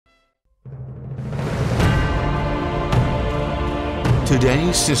Today,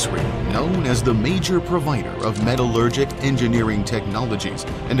 CISRI, known as the major provider of metallurgic engineering technologies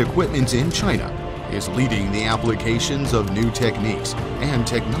and equipment in China, is leading the applications of new techniques and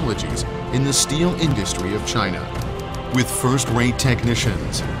technologies in the steel industry of China. With first-rate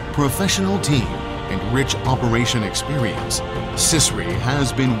technicians, professional team, and rich operation experience, CISRI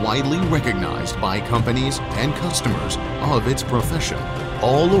has been widely recognized by companies and customers of its profession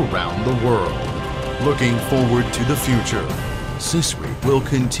all around the world. Looking forward to the future, CISRI will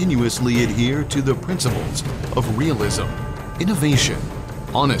continuously adhere to the principles of realism, innovation,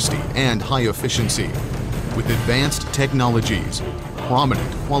 honesty, and high efficiency. With advanced technologies,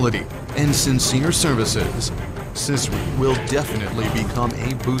 prominent quality, and sincere services, CISRI will definitely become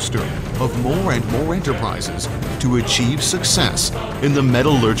a booster of more and more enterprises to achieve success in the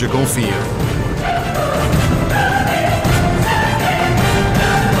metallurgical field.